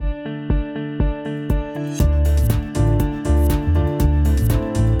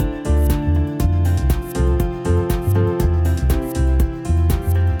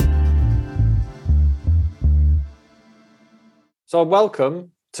So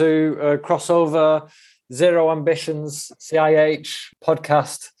welcome to a crossover Zero Ambitions CIH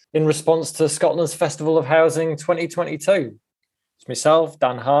podcast in response to Scotland's Festival of Housing 2022. It's myself,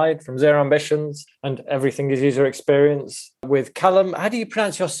 Dan Hyde from Zero Ambitions, and Everything is User Experience with Callum. How do you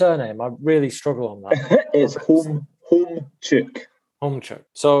pronounce your surname? I really struggle on that. It's Homechuk. Homechuk.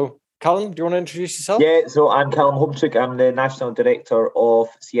 So, Callum, do you want to introduce yourself? Yeah, so I'm Callum Homechuk. I'm the National Director of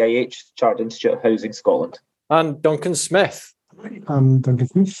CIH, Chartered Institute of Housing Scotland. And Duncan Smith. I'm Duncan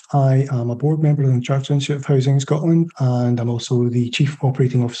Smith. I am a board member of the Chartered Institute of Housing Scotland, and I'm also the Chief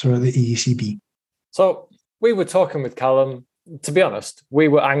Operating Officer at the AECB. So we were talking with Callum. To be honest, we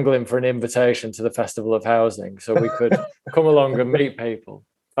were angling for an invitation to the Festival of Housing so we could come along and meet people.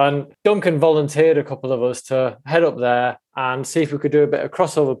 And Duncan volunteered a couple of us to head up there and see if we could do a bit of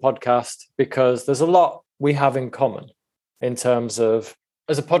crossover podcast, because there's a lot we have in common in terms of,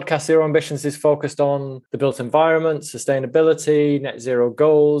 as a podcast, Zero Ambitions is focused on the built environment, sustainability, net zero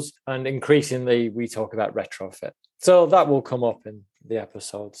goals, and increasingly we talk about retrofit. So that will come up in the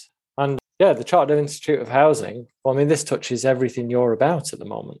episodes. And yeah, the Chartered Institute of Housing, well, I mean, this touches everything you're about at the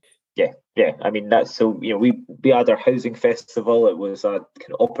moment. Yeah. I mean, that's so, we had our housing festival. It was a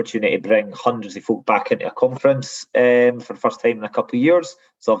kind of opportunity to bring hundreds of folk back into a conference for the first time in a couple of years.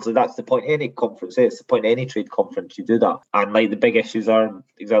 So obviously that's the point of any conference. It's the point of any trade conference, you do that. And like the big issues are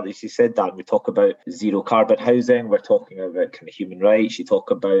exactly as you said, Dan. We talk about zero carbon housing. We're talking about kind of human rights. You talk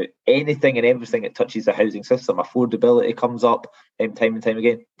about anything and everything that touches the housing system. Affordability comes up time and time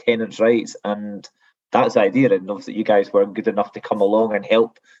again. Tenants' rights, and that's the idea. And obviously you guys were good enough to come along and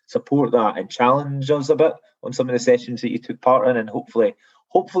help support that and challenge us a bit on some of the sessions that you took part in, and hopefully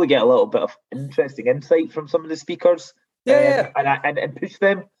get a little bit of interesting insight from some of the speakers. And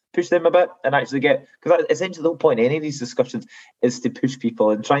push them a bit, and actually get, because essentially the whole point of any of these discussions is to push people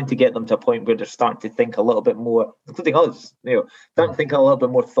and trying to get them to a point where they're starting to think a little bit more, including us, starting to think a little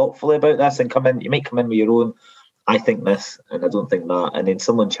bit more thoughtfully about this, and you might come in with your own, I think this and I don't think that, and then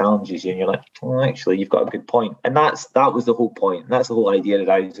someone challenges you and you're like, well, actually you've got a good point. And that was the whole point. That's the whole idea of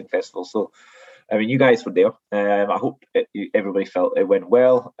the Housing Festival. So I mean, you guys were there. I hope everybody felt it went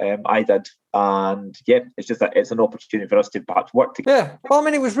well. I did, and yeah, it's just that it's an opportunity for us to perhaps work together. Yeah, well, I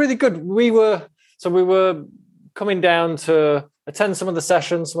mean, it was really good. We were coming down to attend some of the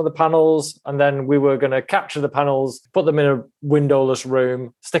sessions, some of the panels, and then we were going to capture the panels, put them in a windowless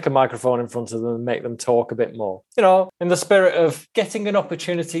room, stick a microphone in front of them and make them talk a bit more. In the spirit of getting an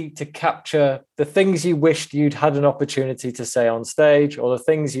opportunity to capture the things you wished you'd had an opportunity to say on stage, or the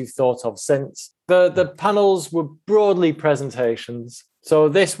things you've thought of since. The panels were broadly presentations. So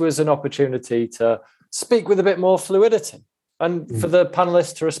this was an opportunity to speak with a bit more fluidity and for the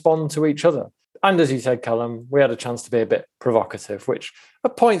panelists to respond to each other. And as you said, Callum, we had a chance to be a bit provocative, which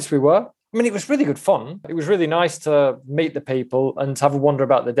at points we were. I mean, it was really good fun. It was really nice to meet the people and to have a wander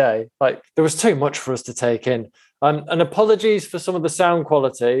about the day. Like, there was too much for us to take in. And apologies for some of the sound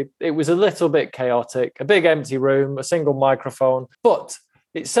quality. It was a little bit chaotic, a big empty room, a single microphone, but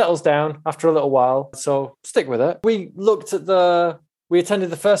it settles down after a little while. So stick with it. We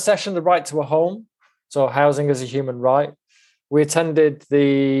attended the first session, the right to a home. So housing as a human right. We attended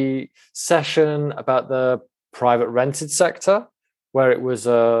the session about the private rented sector, where it was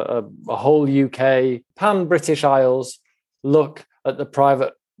a whole UK, pan-British Isles look at the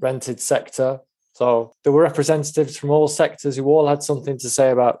private rented sector. So there were representatives from all sectors who all had something to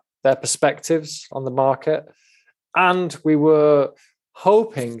say about their perspectives on the market. And we were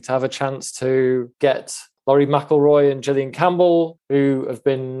hoping to have a chance to get Laurie McElroy and Gillian Campbell, who have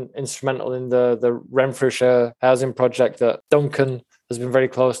been instrumental in the Renfrewshire housing project that Duncan has been very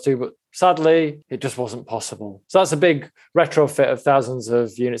close to, but sadly, it just wasn't possible. So that's a big retrofit of thousands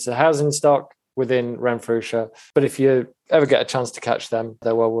of units of housing stock within Renfrewshire. But if you ever get a chance to catch them,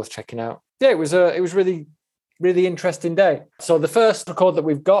 they're well worth checking out. Yeah, it was really, really interesting day. So the first record that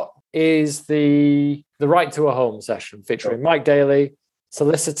we've got is the Right to a Home session featuring Mike Daly,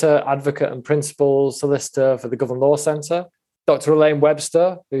 solicitor, advocate and principal solicitor for the Govan Law Centre, Dr. Elaine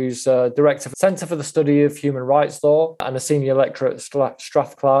Webster, who's director of the Centre for the Study of Human Rights Law and a senior lecturer at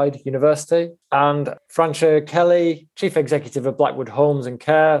Strathclyde University, and Francia Kelly, chief executive of Blackwood Homes and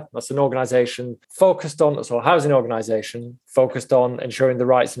Care. That's an housing organisation focused on ensuring the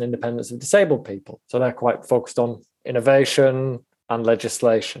rights and independence of disabled people. So they're quite focused on innovation and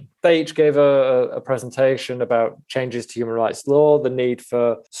legislation. They each gave a presentation about changes to human rights law, the need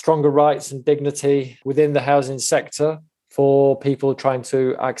for stronger rights and dignity within the housing sector for people trying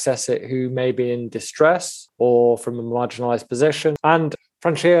to access it who may be in distress or from a marginalised position. And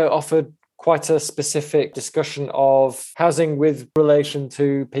Francia offered quite a specific discussion of housing with relation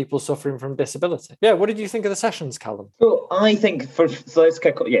to people suffering from disability. Yeah, what did you think of the sessions, Callum? So I think so let's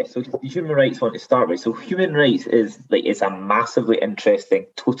kick off. Yeah, so human rights one to start with. So human rights is it's a massively interesting,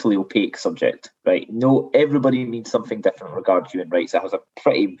 totally opaque subject, right? No, everybody means something different regarding human rights. It has a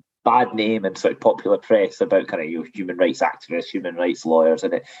pretty bad name in sort of popular press about kind of human rights activists, human rights lawyers,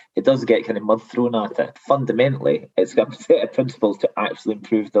 and it does get kind of mud thrown at it. Fundamentally, it's got a set of principles to actually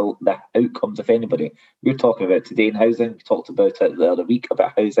improve the outcomes of anybody. We're talking about today in housing. We talked about it the other week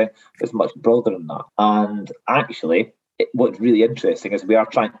about housing. It's much broader than that. And actually, what's really interesting is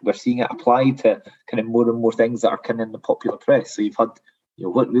we're seeing it applied to kind of more and more things that are kind of in the popular press. So you've had,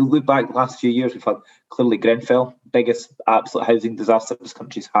 what we look back the last few years, we've had clearly Grenfell, biggest absolute housing disaster this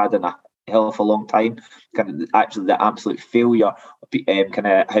country's had in a hell of a long time. Kind of actually the absolute failure of kind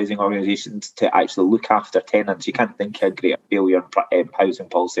of housing organisations to actually look after tenants. You can't think of a greater failure in housing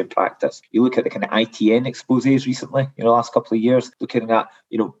policy and practice. You look at the kind of ITN exposés recently, the last couple of years, looking at,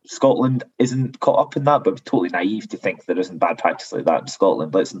 Scotland isn't caught up in that, but it's totally naive to think there isn't bad practice like that in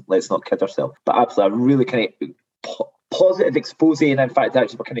Scotland. Let's not kid ourselves. But absolutely, a really kind of positive expose, and in fact,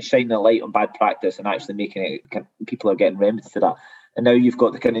 actually, we're kind of shining a light on bad practice and actually making it. People are getting remedies to that. And now you've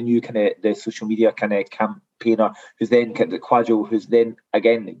got the kind of new kind of the social media kind of campaigner who's then kind of Quadro, who's then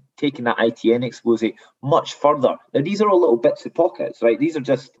again taking that ITN expose much further. Now these are all little bits of pockets, right? These are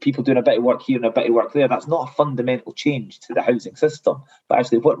just people doing a bit of work here and a bit of work there. That's not a fundamental change to the housing system. But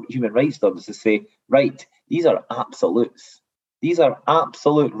actually, what human rights does is to say, right, these are absolutes. These are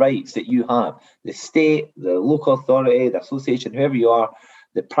absolute rights that you have. The state, the local authority, the association, whoever you are,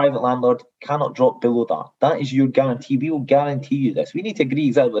 the private landlord cannot drop below that. That is your guarantee. We will guarantee you this. We need to agree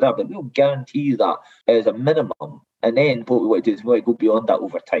exactly with that, but we will guarantee you that as a minimum. And then what we want to do is we want to go beyond that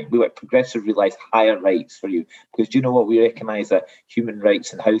over time. We want to progressively realise higher rights for you. Because do you know what? We recognise that human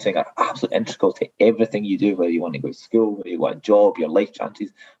rights and housing are absolutely integral to everything you do, whether you want to go to school, whether you want a job, your life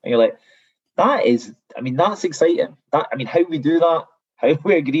chances. And you're like, that's exciting. How we do that, how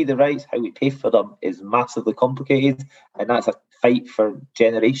we agree the rights, how we pay for them is massively complicated. And that's a fight for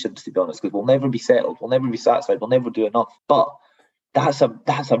generations, to be honest, because we'll never be settled, we'll never be satisfied, we'll never do enough. But that's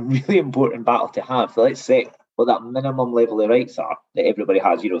a really important battle to have. So let's say what that minimum level of rights are that everybody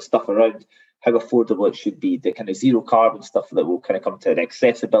has, stuff around how affordable it should be, the kind of zero carbon stuff that will kind of come to, the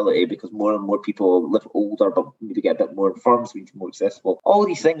accessibility, because more and more people live older but maybe get a bit more infirm, so we need to be more accessible. All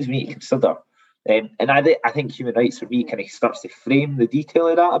these things we need to consider. And I think human rights for me kind of starts to frame the detail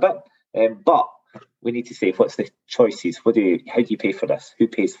of that a bit. But we need to say, what's the choices? How do you pay for this? Who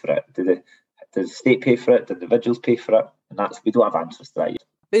pays for it? Does the state pay for it? Do individuals pay for it? And we don't have answers to that yet.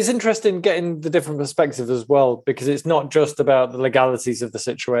 It's interesting getting the different perspectives as well, because it's not just about the legalities of the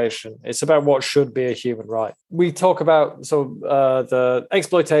situation. It's about what should be a human right. We talk about the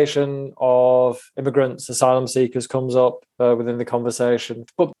exploitation of immigrants, asylum seekers comes up within the conversation.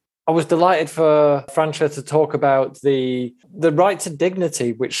 But I was delighted for Francia to talk about the right to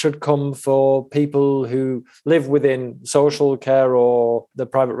dignity, which should come for people who live within social care or the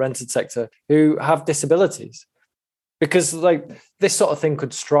private rented sector who have disabilities. Because this sort of thing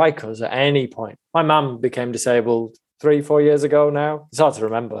could strike us at any point. My mum became disabled 3-4 years ago now. It's hard to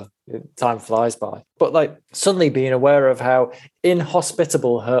remember. Time flies by. But suddenly being aware of how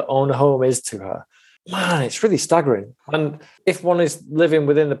inhospitable her own home is to her, man, it's really staggering. And if one is living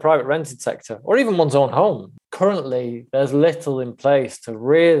within the private rented sector or even one's own home, currently there's little in place to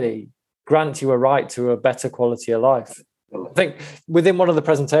really grant you a right to a better quality of life. I think within one of the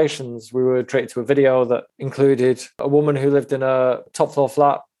presentations, we were treated to a video that included a woman who lived in a top floor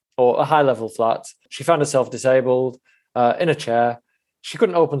flat or a high level flat. She found herself disabled in a chair. She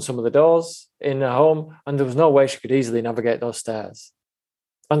couldn't open some of the doors in her home, and there was no way she could easily navigate those stairs.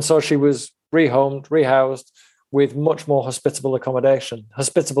 And so she was rehomed, rehoused with much more hospitable accommodation.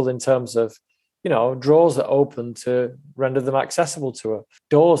 Hospitable in terms of, drawers that open to render them accessible to her.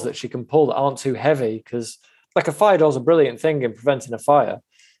 Doors that she can pull that aren't too heavy, because a fire door is a brilliant thing in preventing a fire.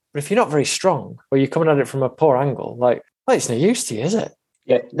 But if you're not very strong or you're coming at it from a poor angle, it's no use to you, is it?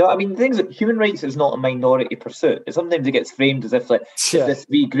 Yeah, no, the thing is that human rights is not a minority pursuit. Sometimes it gets framed as if this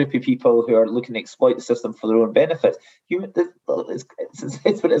wee group of people who are looking to exploit the system for their own benefits. It's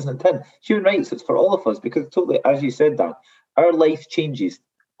what it is intent. Human rights is for all of us, because totally, as you said, that our life changes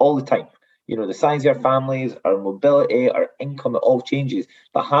all the time. The size of our families, our mobility, our income, it all changes.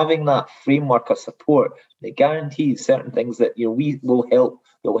 But having that framework of support that guarantees certain things that we will help,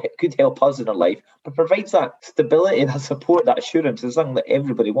 could help us in our life, but provides that stability, that support, that assurance is something that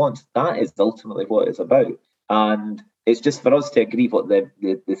everybody wants. That is ultimately what it's about. And It's just for us to agree what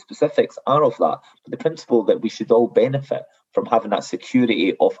the specifics are of that. But the principle that we should all benefit from having that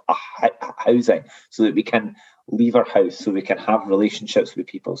security of a housing, so that we can leave our house, so we can have relationships with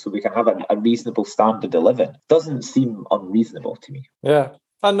people, so we can have a reasonable standard of living, doesn't seem unreasonable to me. Yeah.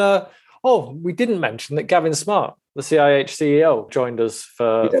 And we didn't mention that Gavin Smart, the CIH CEO, joined us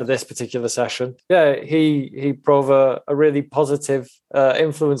for this particular session. Yeah, he drove a really positive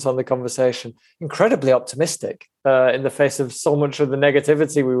influence on the conversation. Incredibly optimistic in the face of so much of the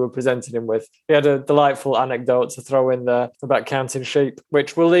negativity we were presenting him with. He had a delightful anecdote to throw in there about counting sheep,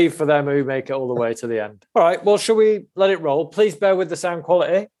 which we'll leave for them who make it all the way to the end. All right, well, shall we let it roll? Please bear with the sound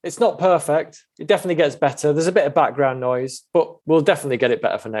quality. It's not perfect. It definitely gets better. There's a bit of background noise, but we'll definitely get it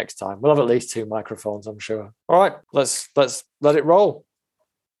better for next time. We'll have at least 2 microphones, I'm sure. All right, let's let it roll.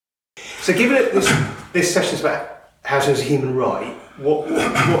 So given it this session's about housing as a human right,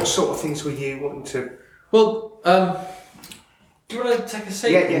 what sort of things were you wanting to... Well, do you want to take a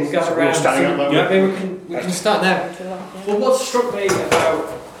seat? Yeah. We'll go around. Maybe we can start now. Well, what struck me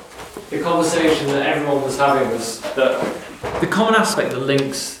about the conversation that everyone was having was that the common aspect that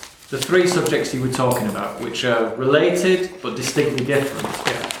links the 3 subjects you were talking about, which are related but distinctly different,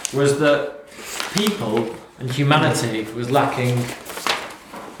 was that people and humanity was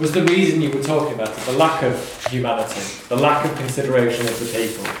the reason you were talking about it, the lack of humanity, the lack of consideration of the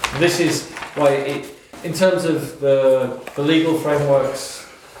people. And this is why in terms of the legal frameworks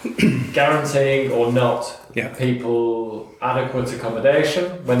guaranteeing or not people adequate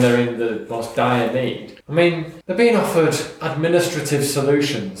accommodation when they're in the most dire need. I mean, they're being offered administrative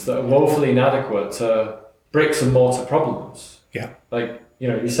solutions that are woefully inadequate to bricks and mortar problems. Yeah. Like,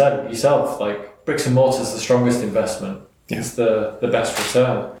 you said it yourself, like bricks and mortar is the strongest investment. Yeah. It's the best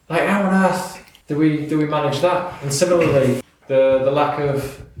return. Like, how on earth do we manage that? And similarly, the lack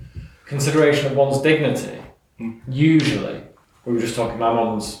of consideration of one's dignity. Usually, we were just talking, my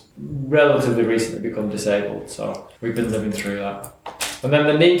mum's relatively recently become disabled, so we've been living through that. And then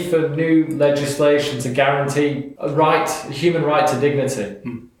the need for new legislation to guarantee a human right to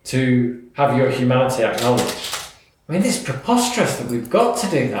dignity, to have your humanity acknowledged. I mean, it's preposterous that we've got to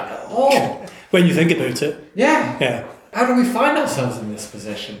do that at all. When you think about it. Yeah. How do we find ourselves in this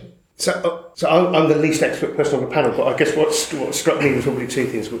position? So I'm the least expert person on the panel, but I guess what struck me was probably 2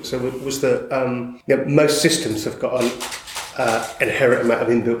 things. So was that most systems have got an inherent amount of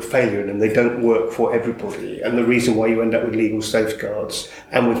inbuilt failure in them. They don't work for everybody, and the reason why you end up with legal safeguards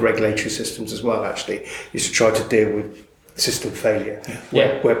and with regulatory systems as well, actually, is to try to deal with system failure,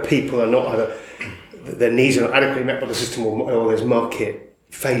 where people are not either their needs are not adequately met by the system, or there's market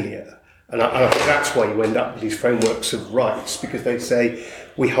failure. And I think that's why you end up with these frameworks of rights, because they say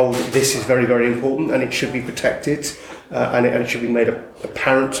we hold this is very, very important and it should be protected and it should be made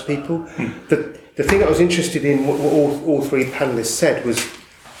apparent to people. The thing I was interested in, what all 3 panellists said, was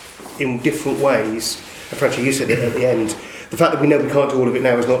in different ways, and Francie, you said it at the end, the fact that we know we can't do all of it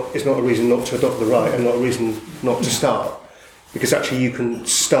now is not a reason not to adopt the right and not a reason not to start. Because actually you can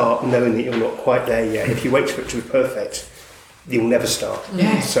start knowing that you're not quite there yet. If you wait for it to be perfect, you'll never start.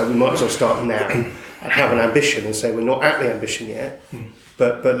 Yes. So we might as well start now and have an ambition and say we're not at the ambition yet,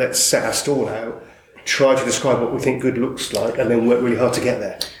 but let's set our stall out, try to describe what we think good looks like, and then work really hard to get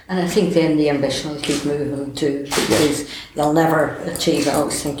there. And I think then the ambition will keep moving too, because you'll never achieve, I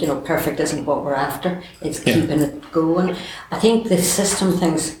always think, perfect isn't what we're after, it's keeping it going. I think the system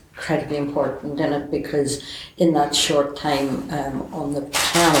thing's incredibly important in it, because in that short time on the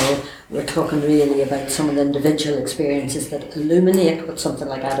panel we're talking really about some of the individual experiences that illuminate what something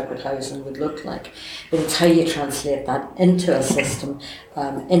like adequate housing would look like, but it's how you translate that into a system,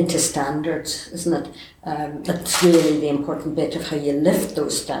 into standards, isn't it? That's really the important bit of how you lift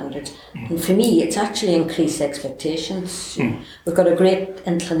those standards. And for me, it's actually increased expectations. We've got a great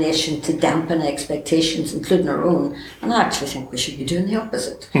inclination to dampen expectations, including our own, and I actually think we should be doing the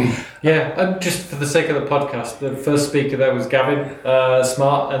opposite. Yeah, and just for the sake of the podcast, the first speaker there was Gavin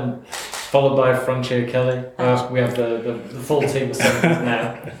Smart, and followed by Francie Kelly. We have the full team of 7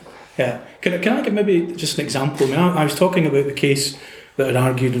 now. Yeah. Can I give maybe just an example? I mean, I was talking about the case that I'd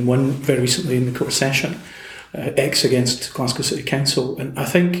argued and won very recently in the court session, X against Glasgow City Council, and I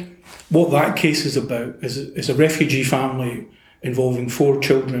think what that case is about is a refugee family involving 4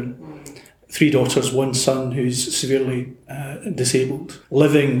 children, 3 daughters, 1 son who's severely disabled,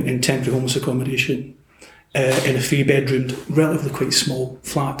 living in temporary homeless accommodation in a 3-bedroomed, relatively quite small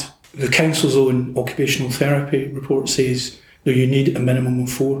flat. The council's own occupational therapy report says that you need a minimum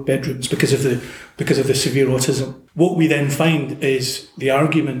of 4 bedrooms because of the severe autism. What we then find is the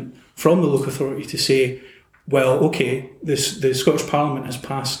argument from the local authority to say, well, okay, the Scottish Parliament has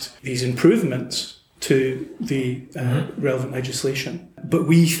passed these improvements to the relevant legislation. But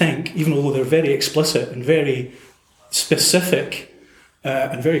we think, even though they're very explicit and very specific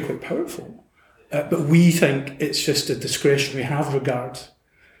and very quite powerful, but we think it's just a discretionary have regard.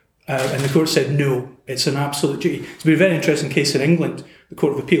 And the court said no, it's an absolute duty. It's been a very interesting case in England, the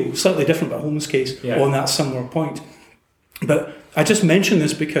Court of Appeal, slightly different but a Holmes case on that similar point. But I just mention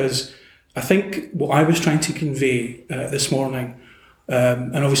this because I think what I was trying to convey this morning,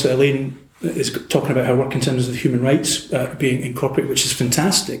 and obviously Elaine is talking about her work in terms of human rights being incorporated, which is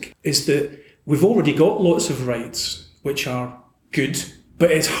fantastic, is that we've already got lots of rights which are good,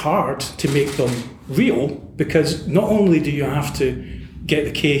 but it's hard to make them real because not only do you have to get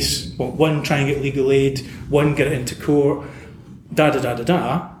the case, well, one, try and get legal aid, one, get it into court, and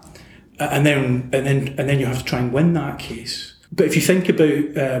then you have to try and win that case. But if you think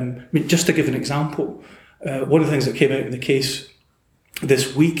about, just to give an example, one of the things that came out in the case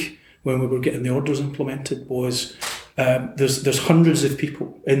this week when we were getting the orders implemented was there's hundreds of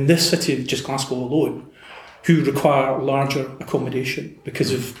people in this city, just Glasgow alone, who require larger accommodation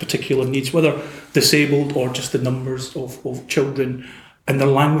because of particular needs, whether disabled or just the numbers of children, and they're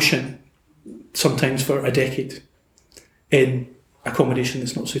languishing sometimes for a decade in accommodation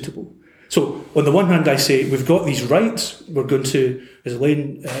that's not suitable. So on the one hand, I say we've got these rights, we're going to, as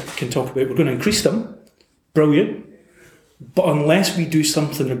Elaine can talk about, we're going to increase them, brilliant, but unless we do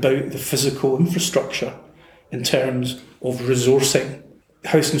something about the physical infrastructure in terms of resourcing,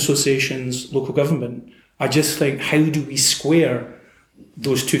 housing associations, local government, I just think, how do we square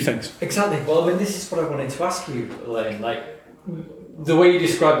those two things? Exactly. Well, I mean, this is what I wanted to ask you, Elaine. Like, the way you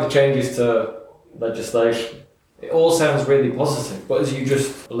describe the changes to legislation, it all sounds really positive, but as you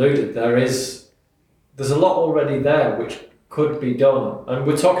just alluded, there's a lot already there which could be done. And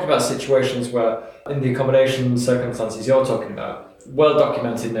we're talking about situations where, in the accommodation circumstances you're talking about,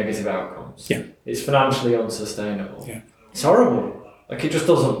 well-documented negative outcomes. Yeah. It's financially unsustainable. Yeah. It's horrible. Like, it just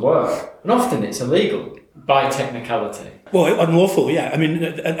doesn't work. And often it's illegal by technicality. Well, unlawful, yeah. I mean,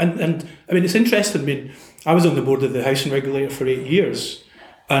 and I mean, it's interesting. I mean, I was on the board of the housing regulator for 8 years,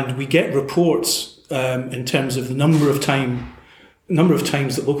 and we get reports in terms of the number of times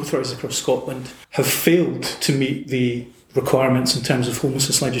that local authorities across Scotland have failed to meet the requirements in terms of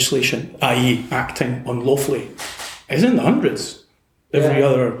homelessness legislation, i.e. acting unlawfully. It's in the hundreds every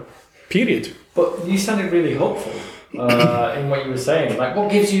other period. But you sounded really hopeful in what you were saying. Like, what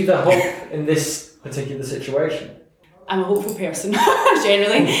gives you the hope in this particular situation? I'm a hopeful person,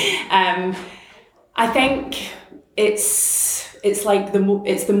 generally. I think it's like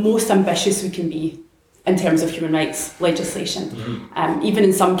it's the most ambitious we can be in terms of human rights legislation. Mm-hmm. Even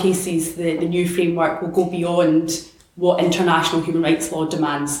in some cases, the new framework will go beyond what international human rights law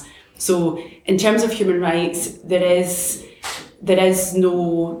demands. So, in terms of human rights, there is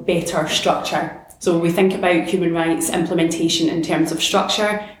no better structure. So we think about human rights implementation in terms of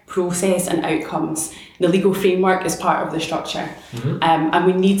structure, process and outcomes. The legal framework is part of the structure. Mm-hmm. And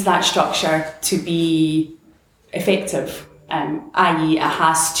we need that structure to be effective, i.e. it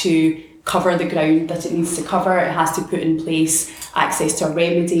has to cover the ground that it needs to cover, it has to put in place access to a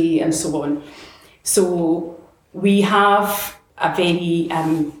remedy and so on. So we have a very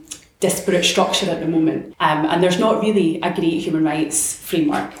disparate structure at the moment, and there's not really a great human rights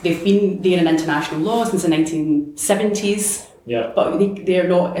framework. They've been there in international law since the 1970s, but they're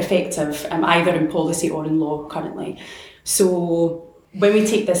not effective either in policy or in law currently. So when we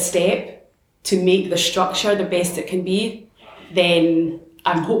take this step to make the structure the best it can be, then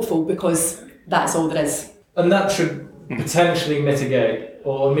I'm hopeful because that's all there is. And that should potentially mitigate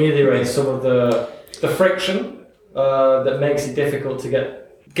or ameliorate some of the friction that makes it difficult to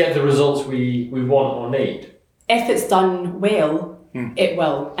get the results we want or need. If it's done well, it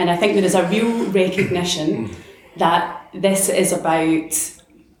will. And I think there is a real recognition that this is about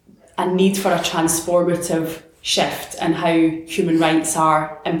a need for a transformative shift in how human rights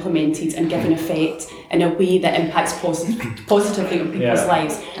are implemented and given effect in a way that impacts positively on people's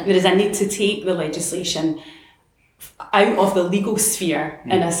lives. There is a need to take the legislation out of the legal sphere,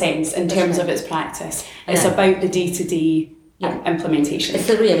 in a sense, in terms of its practice. It's about the day-to-day implementation. It's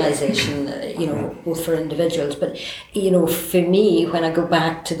the realisation, both for individuals, but, for me, when I go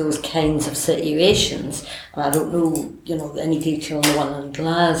back to those kinds of situations, and I don't know, any detail on the one in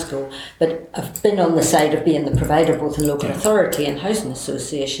Glasgow, but I've been on the side of being the provider both in local authority and housing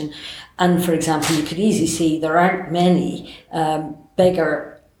association, and, for example, you could easily see there aren't many bigger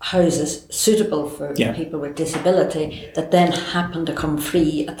houses suitable for people with disability that then happen to come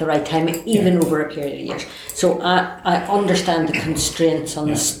free at the right time, even over a period of years. So I understand the constraints on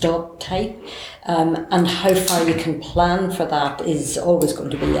the stock type, and how far you can plan for that is always going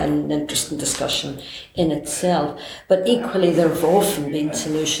to be an interesting discussion in itself. But equally, there have often been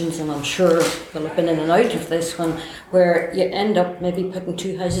solutions, and I'm sure we'll have been in and out of this one, where you end up maybe putting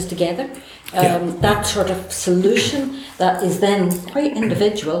two houses together. That sort of solution that is then quite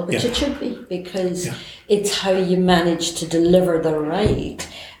individual, which it should be, because it's how you manage to deliver the right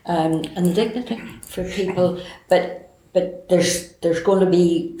and the dignity for people. But there's going to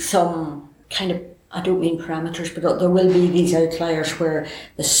be some kind of, I don't mean parameters, but there will be these outliers where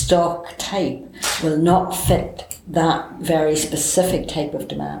the stock type will not fit that very specific type of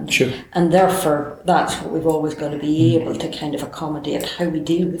demand. Sure. And therefore, that's what we've always got to be able to kind of accommodate, how we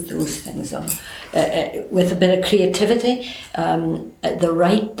deal with those things with a bit of creativity.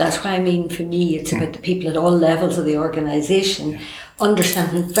 That's why I mean, for me, it's about the people at all levels of the organisation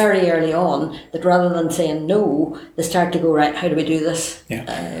understanding very early on that rather than saying no, they start to go, right, how do we do this?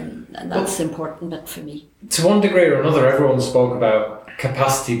 And that's the important bit for me. To one degree or another, everyone spoke about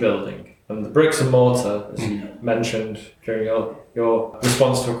capacity building and the bricks and mortar, as you mentioned during your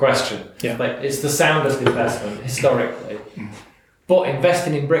response to a question. Like, it's the soundest investment historically. But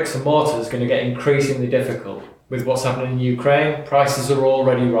investing in bricks and mortar is going to get increasingly difficult with what's happening in Ukraine. Prices are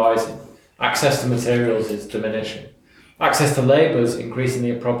already rising. Access to materials is diminishing. Access to labour is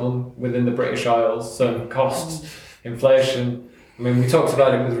increasingly a problem within the British Isles, so costs, inflation. I mean, we talked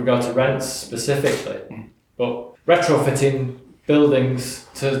about it with regard to rents specifically, but retrofitting buildings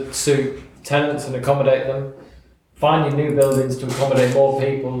to suit tenants and accommodate them, finding new buildings to accommodate more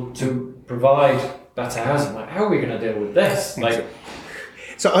people, to provide better housing. Like, how are we going to deal with this?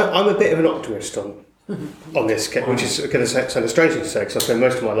 So I'm a bit of an optimist on this, which is going to sound strange to say, because I spent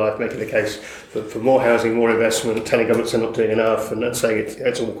most of my life making the case for more housing, more investment, telling governments they're not doing enough, and saying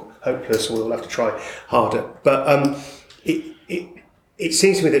it's all hopeless, or we'll have to try harder. But it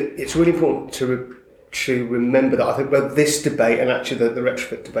seems to me that it's really important to remember that I think both this debate and actually the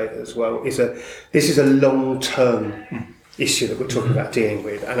retrofit debate as well this is a long-term issue that we're talking about dealing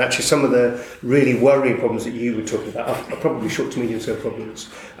with, and actually some of the really worrying problems that you were talking about are probably short to medium term problems,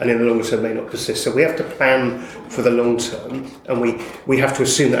 and in the longer term may not persist. So we have to plan for the long term, and we have to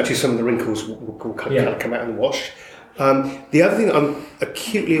assume that actually some of the wrinkles will kind of come out in the wash. The other thing that I'm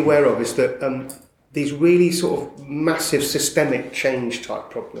acutely aware of is that these really sort of massive systemic change type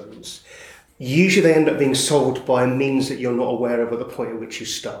problems, usually they end up being solved by a means that you're not aware of at the point at which you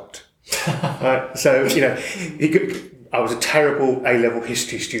start. So, I was a terrible A-level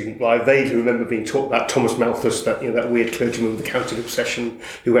history student, but I vaguely remember being taught about Thomas Malthus, that weird clergyman with the counting obsession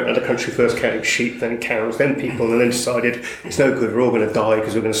who went around the country first counting sheep, then cows, then people, and then decided it's no good, we're all going to die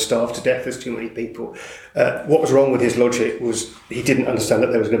because we're going to starve to death, there's too many people. What was wrong with his logic was he didn't understand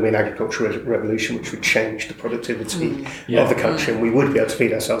that there was going to be an agricultural revolution which would change the productivity of the country, and we would be able to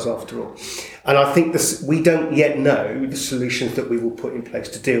feed ourselves after all. And I think we don't yet know the solutions that we will put in place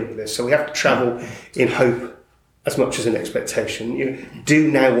to deal with this. So we have to travel in hope as much as an expectation. Do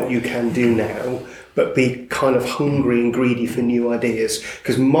now what you can do now, but be kind of hungry and greedy for new ideas.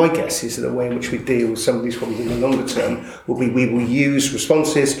 Because my guess is that the way in which we deal with some of these problems in the longer term will be we will use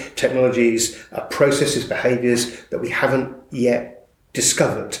responses, technologies, processes, behaviours that we haven't yet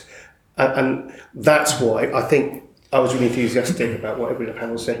discovered. And that's why I think I was really enthusiastic about what everyone in the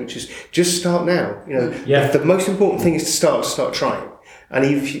panel said, which is just start now. The most important thing is to start trying. And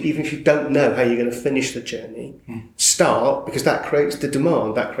even if you don't know how you're going to finish the journey, start, because that creates the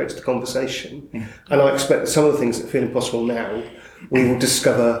demand, that creates the conversation. And I expect that some of the things that feel impossible now, we will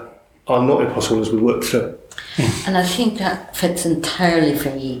discover are not impossible as we work through it. And I think that fits entirely for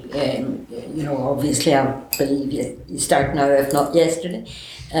me. Obviously I believe you start now, if not yesterday.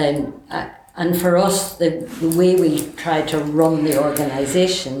 And for us, the way we try to run the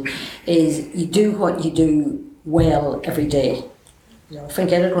organisation is you do what you do well every day. You often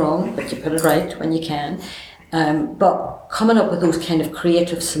get it wrong, but you put it right when you can. But coming up with those kind of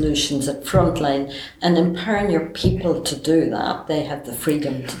creative solutions at frontline and empowering your people to do that, they have the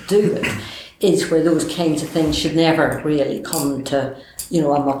freedom to do it, is where those kinds of things should never really come to,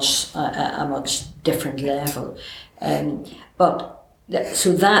 a much different level.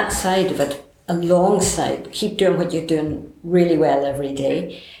 So that side of it, alongside, keep doing what you're doing really well every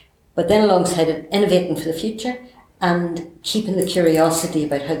day, but then alongside it, innovating for the future and keeping the curiosity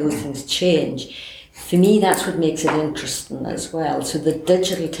about how those things change. for me, that's what makes it interesting as well. So the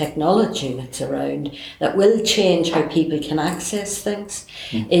digital technology that's around that will change how people can access things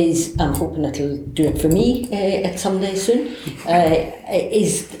is, I'm hoping it'll do it for me at some day soon,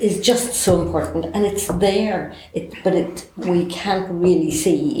 is just so important, and it's there. But we can't really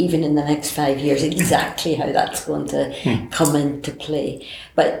see, even in the next 5 years, exactly how that's going to come into play.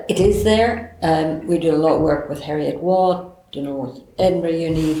 But it is there. We do a lot of work with Harriet Watt, Edinburgh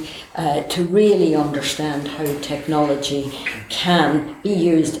Uni, to really understand how technology can be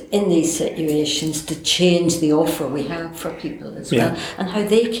used in these situations to change the offer we have for people as well, and how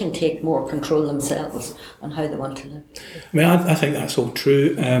they can take more control themselves on how they want to live. I mean, I think that's all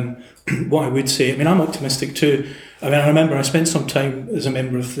true. What I would say, I mean, I'm optimistic too. I mean, I remember I spent some time as a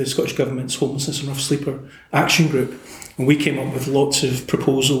member of the Scottish Government's Homelessness and Rough Sleeper Action Group, and we came up with lots of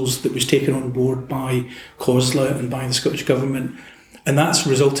proposals that was taken on board by COSLA and by the Scottish Government, and that's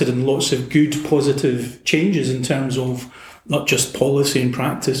resulted in lots of good, positive changes in terms of not just policy and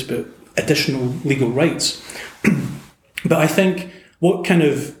practice, but additional legal rights. But I think what kind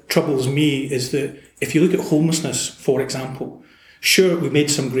of troubles me is that if you look at homelessness, for example, sure, we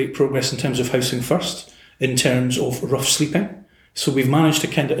made some great progress in terms of housing first, in terms of rough sleeping. So we've managed to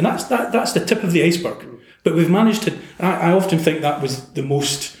kind of, and that's the tip of the iceberg. But we've managed to, I often think that was the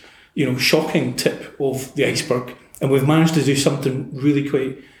most, shocking tip of the iceberg. And we've managed to do something really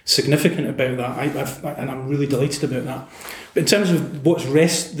quite significant about that. And I'm really delighted about that. But in terms of what's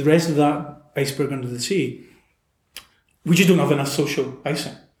the rest of that iceberg under the sea, we just don't have enough social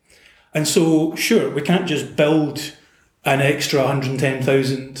housing. And so, sure, we can't just build an extra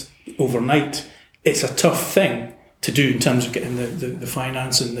 110,000 overnight. It's a tough thing to do in terms of getting the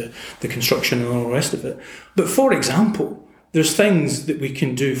finance and the construction and all the rest of it. But for example, there's things that we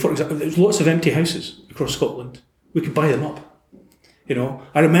can do. For example, there's lots of empty houses across Scotland. We could buy them up.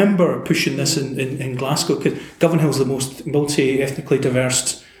 I remember pushing this in Glasgow, because Govanhill's the most multi-ethnically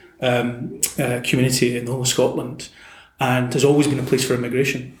diverse community in the whole of Scotland, and has always been a place for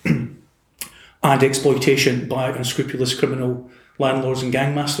immigration and exploitation by unscrupulous criminal landlords and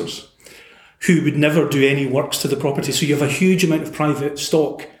gangmasters who would never do any works to the property. So you have a huge amount of private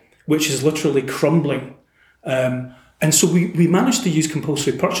stock which is literally crumbling. And so we managed to use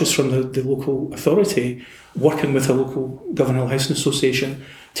compulsory purchase from the local authority, working with a local Govanhill Housing Association,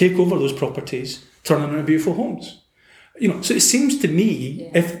 take over those properties, turn them into beautiful homes. So it seems to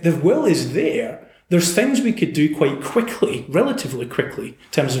me, if the will is there's things we could do quite quickly, relatively quickly,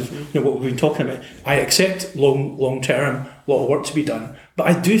 in terms of what we've been talking about. I accept long term, a lot of work to be done, but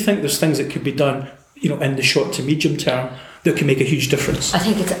I do think there's things that could be done, in the short to medium term that can make a huge difference. I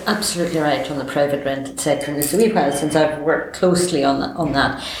think it's absolutely right on the private rented sector, and it's a wee while since I've worked closely on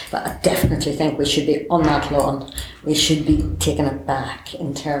that, but I definitely think we should be on that lawn. We should be taking it back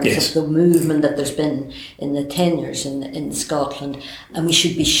in terms of the movement that there's been in the tenures in Scotland, and we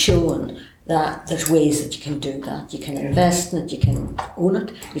should be shown that there's ways that you can do that. You can invest in it, you can own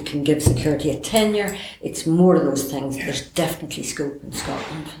it, you can give security a tenure. It's more of those things. There's definitely scope in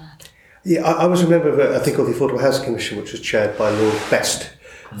Scotland for that. Yeah, I was a member of a thing called the Affordable Housing Commission, which was chaired by Lord Best.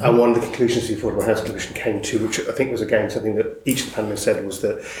 And one of the conclusions the Affordable Housing Commission came to, which I think was again something that each of the panelists said, was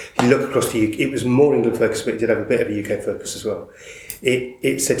that if you look across the UK, it was more England focused, but it did have a bit of a UK focus as well.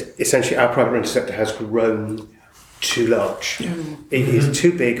 It said essentially our private rented sector has grown too large. Yeah. It is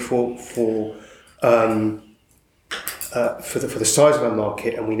too big for the size of our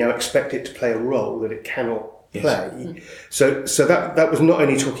market, and we now expect it to play a role that it cannot play. So that was not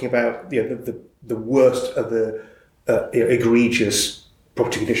only talking about the worst of the egregious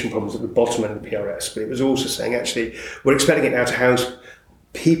property condition problems at the bottom end of the PRS, but it was also saying actually we're expecting it now to house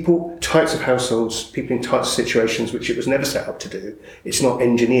people, types of households, people in types of situations which it was never set up to do. It's not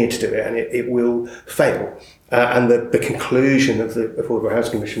engineered to do it, and it will fail. And the conclusion of the Affordable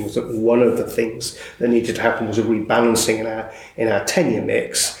Housing Commission was that one of the things that needed to happen was a rebalancing in our tenure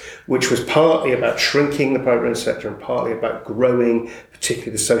mix, which was partly about shrinking the private rented sector and partly about growing,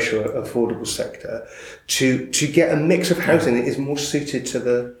 particularly the social affordable sector, to get a mix of housing that is more suited to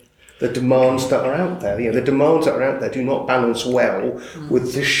the demands that are out there. The demands that are out there do not balance well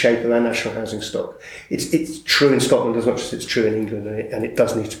with this shape of our national housing stock. It's true in Scotland as much as it's true in England, and it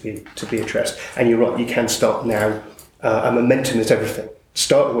does need to be addressed. And you're right, you can start now. Momentum is everything.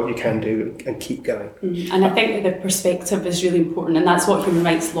 Start with what you can do and keep going. And I think that the perspective is really important, and that's what human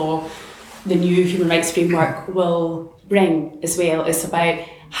rights law, the new human rights framework, will bring as well. It's about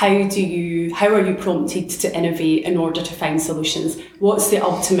how are you prompted to innovate in order to find solutions? What's the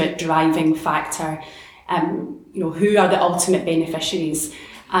ultimate driving factor? Who are the ultimate beneficiaries?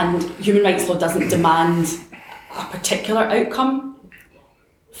 And human rights law doesn't demand a particular outcome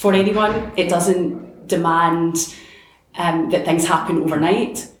for anyone. It doesn't demand that things happen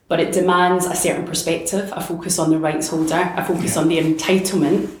overnight, but it demands a certain perspective, a focus on the rights holder, a focus on the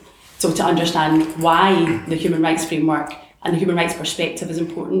entitlement. So to understand why the human rights framework and the human rights perspective is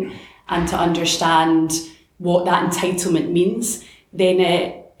important, and to understand what that entitlement means, then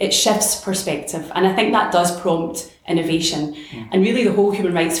it shifts perspective. And I think that does prompt innovation. And really the whole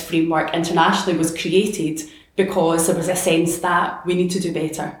human rights framework internationally was created because there was a sense that we need to do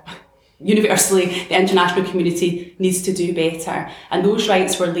better. Universally, the international community needs to do better. And those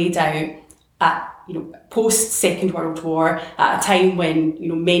rights were laid out at post Second World War, at a time when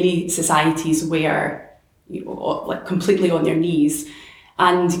many societies were like completely on their knees,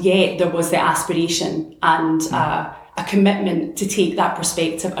 and yet there was the aspiration and a commitment to take that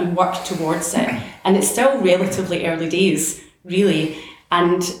perspective and work towards it. And it's still relatively early days, really,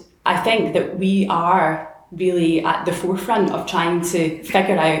 and I think that we are really at the forefront of trying to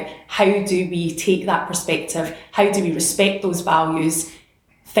figure out how do we take that perspective, how do we respect those values,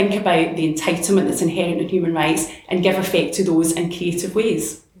 think about the entitlement that's inherent in human rights, and give effect to those in creative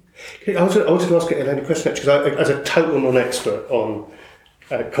ways. I wanted to ask Elaine a question, actually, because as a total non-expert on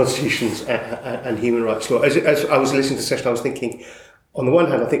constitutions and human rights law, as I was listening to the session, I was thinking, on the one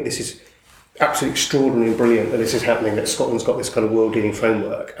hand, I think this is absolutely extraordinary and brilliant that this is happening, that Scotland's got this kind of world-leading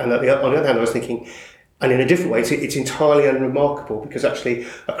framework. And on the other hand, I was thinking, and in a different way, it's entirely unremarkable, because actually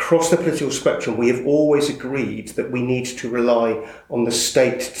across the political spectrum, we have always agreed that we need to rely on the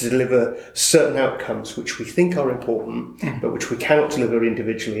state to deliver certain outcomes which we think are important, but which we cannot deliver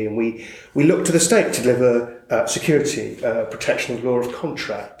individually. And we look to the state to deliver security, protection of law of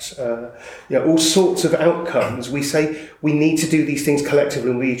contract, all sorts of outcomes. We say we need to do these things collectively,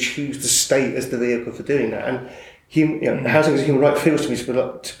 and we choose the state as the vehicle for doing that. And housing as a human right feels to me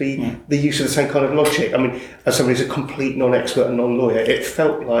to be the use of the same kind of logic. I mean, as somebody who's a complete non-expert and non-lawyer, it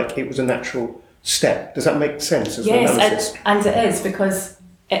felt like it was a natural step. Does that make sense as an analysis? Yes, and it is, because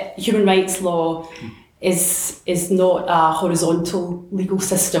human rights law is not a horizontal legal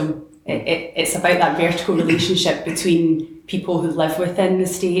system. It's about that vertical relationship between people who live within the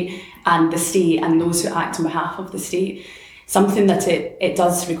state and those who act on behalf of the state. Something that it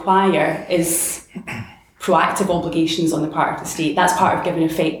does require is proactive obligations on the part of the state. That's part of giving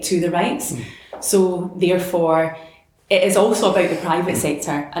effect to the rights. So therefore, it is also about the private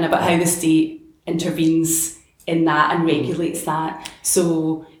sector and about how the state intervenes in that and regulates that.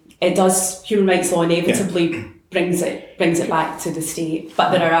 So human rights law inevitably brings it back to the state, but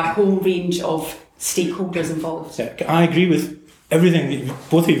there are a whole range of stakeholders involved. I agree with everything that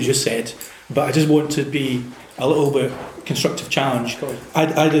both of you just said, but I just want to be a little bit constructive challenge.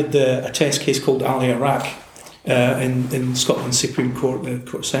 I did a test case called Ali Iraq in Scotland's Supreme Court, the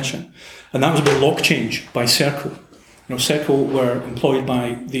court session, and that was about lock change by Circle. Circle were employed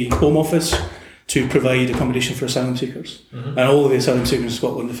by the Home Office to provide accommodation for asylum seekers, and all of the asylum seekers in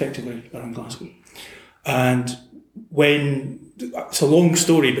Scotland effectively are in Glasgow. And it's a long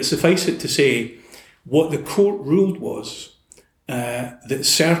story, but suffice it to say, what the court ruled was that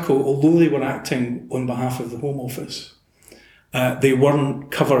Circle, although they were acting on behalf of the Home Office, they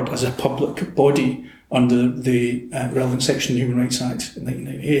weren't covered as a public body under the relevant section of the Human Rights Act in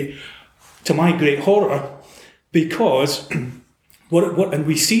 1998. To my great horror, because and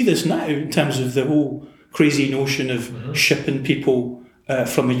we see this now in terms of the whole crazy notion of shipping people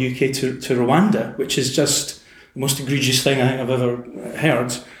from the UK to Rwanda, which is just the most egregious thing I think I've ever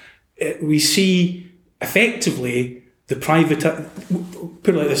heard. We see effectively the private,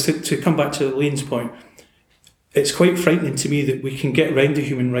 put it like this, to come back to Elaine's point, it's quite frightening to me that we can get around the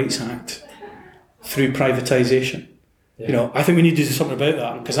Human Rights Act through privatisation. I think we need to do something about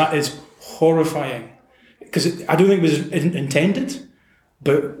that, because that is horrifying. Because I don't think it was intended,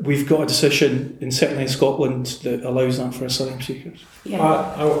 but we've got a decision, certainly in Scotland, that allows that for asylum seekers. Yeah.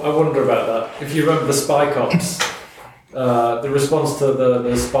 I wonder about that. If you remember the Spy Cops, the response to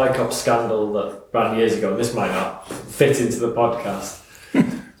the Spy Cops scandal that ran years ago, this might not fit into the podcast,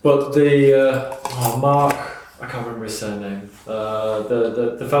 but Mark, I can't remember his surname,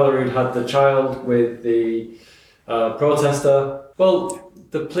 the fellow who'd had the child with the protester, well,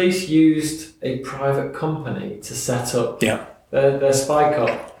 the police used a private company to set up their Spy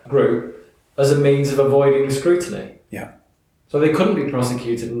Cop group as a means of avoiding scrutiny. Yeah. So they couldn't be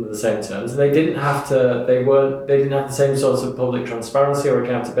prosecuted under the same terms. They didn't have to. They didn't have the same sorts of public transparency or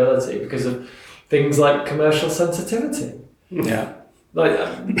accountability because of things like commercial sensitivity. Yeah.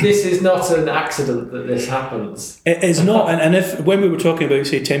 This is not an accident that this happens. It is not. And if when we were talking about,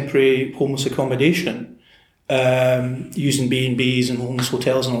 say, temporary homeless accommodation, using B&Bs and homeless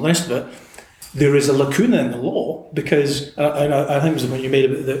hotels and all the rest of it, there is a lacuna in the law because, and I think it was the point you made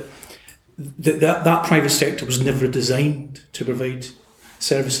about that private sector was never designed to provide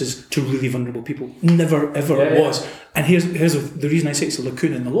services to really vulnerable people. Never, ever was. And here's the reason I say it's a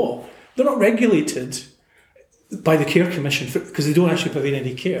lacuna in the law. They're not regulated by the Care Commission because they don't actually provide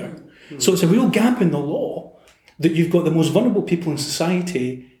any care. So it's a real gap in the law that you've got the most vulnerable people in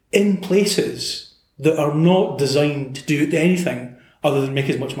society in places that are not designed to do anything other than make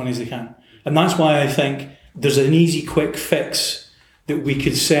as much money as they can. And that's why I think there's an easy, quick fix that we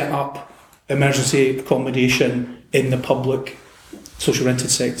could set up emergency accommodation in the public social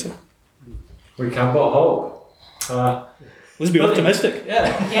rented sector. We can but hope. Let's be optimistic.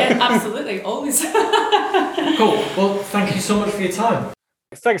 Yeah, absolutely, always. Cool. Well, thank you so much for your time.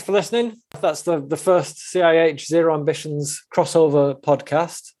 Thanks for listening. That's the first CIH Zero Ambitions crossover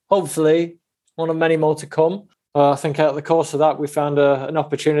podcast. Hopefully, one of many more to come. I think out of the course of that, we found an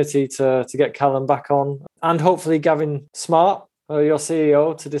opportunity to get Callum back on, and hopefully Gavin Smart, your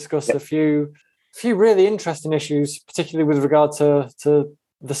CEO, to discuss a few really interesting issues, particularly with regard to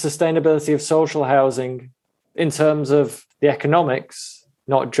the sustainability of social housing in terms of the economics,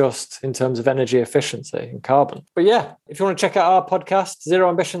 not just in terms of energy efficiency and carbon. But yeah, if you want to check out our podcast, Zero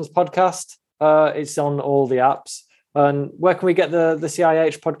Ambitions Podcast, it's on all the apps. And where can we get the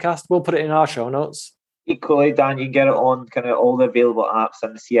CIH podcast? We'll put it in our show notes. Equally, Dan, you can get it on kind of all the available apps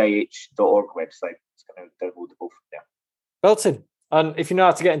and the CIH.org website. It's kind of downloadable from there. Belton. And if you know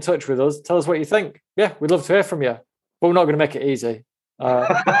how to get in touch with us, tell us what you think. Yeah, we'd love to hear from you. But we're not going to make it easy.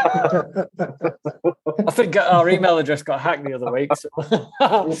 I think our email address got hacked the other week. So we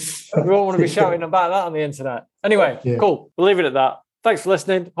won't want to be shouting about that on the internet. Anyway, cool. We'll leave it at that. Thanks for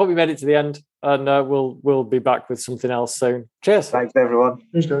listening. Hope you made it to the end. And we'll be back with something else soon. Cheers. Thanks, everyone.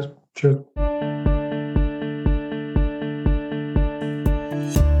 Cheers, guys. Cheers.